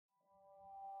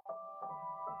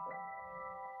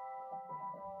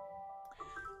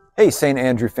Hey, St.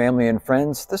 Andrew family and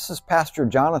friends, this is Pastor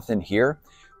Jonathan here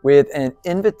with an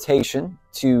invitation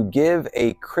to give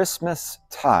a Christmas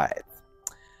tithe.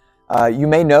 You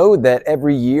may know that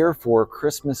every year for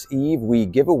Christmas Eve, we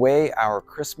give away our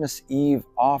Christmas Eve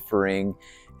offering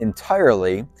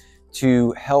entirely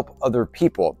to help other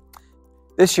people.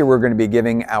 This year, we're going to be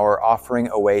giving our offering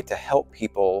away to help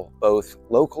people both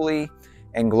locally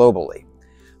and globally.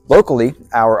 Locally,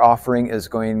 our offering is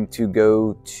going to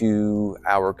go to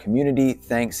our community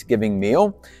Thanksgiving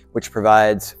meal, which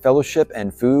provides fellowship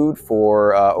and food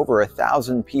for over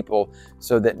 1,000 people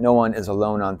so that no one is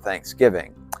alone on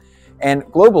Thanksgiving. And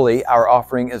globally, our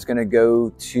offering is going to go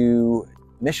to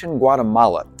Mission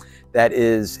Guatemala. That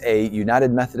is a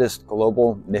United Methodist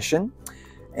global mission,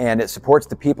 and it supports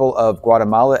the people of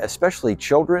Guatemala, especially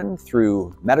children,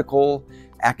 through medical,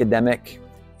 academic,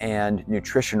 and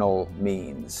nutritional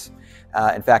means.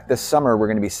 In fact, this summer we're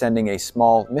going to be sending a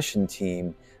small mission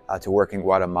team to work in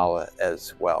Guatemala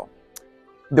as well.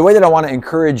 The way that I want to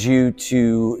encourage you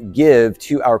to give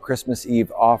to our Christmas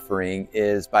Eve offering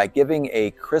is by giving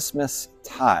a Christmas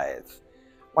tithe.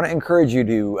 I want to encourage you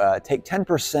to take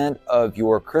 10% of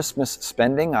your Christmas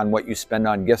spending on what you spend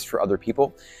on gifts for other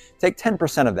people. Take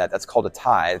 10% of that, that's called a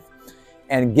tithe,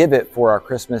 and give it for our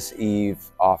Christmas Eve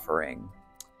offering.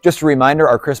 Just a reminder,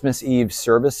 our Christmas Eve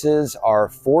services are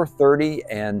 4:30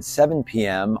 and 7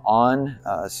 p.m. on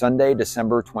Sunday,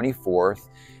 December 24th,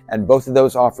 and both of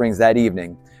those offerings that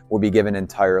evening will be given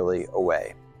entirely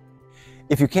away.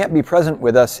 If you can't be present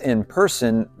with us in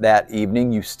person that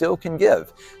evening, you still can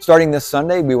give. Starting this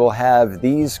Sunday, we will have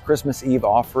these Christmas Eve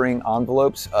offering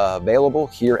envelopes available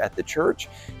here at the church.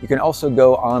 You can also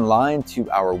go online to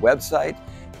our website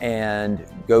and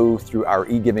go through our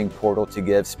e-giving portal to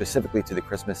give specifically to the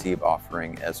Christmas Eve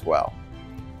offering as well.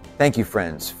 Thank you,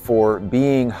 friends, for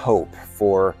being hope,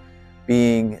 for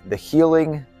being the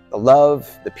healing, the love,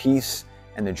 the peace,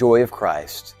 and the joy of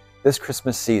Christ this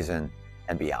Christmas season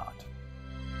and beyond.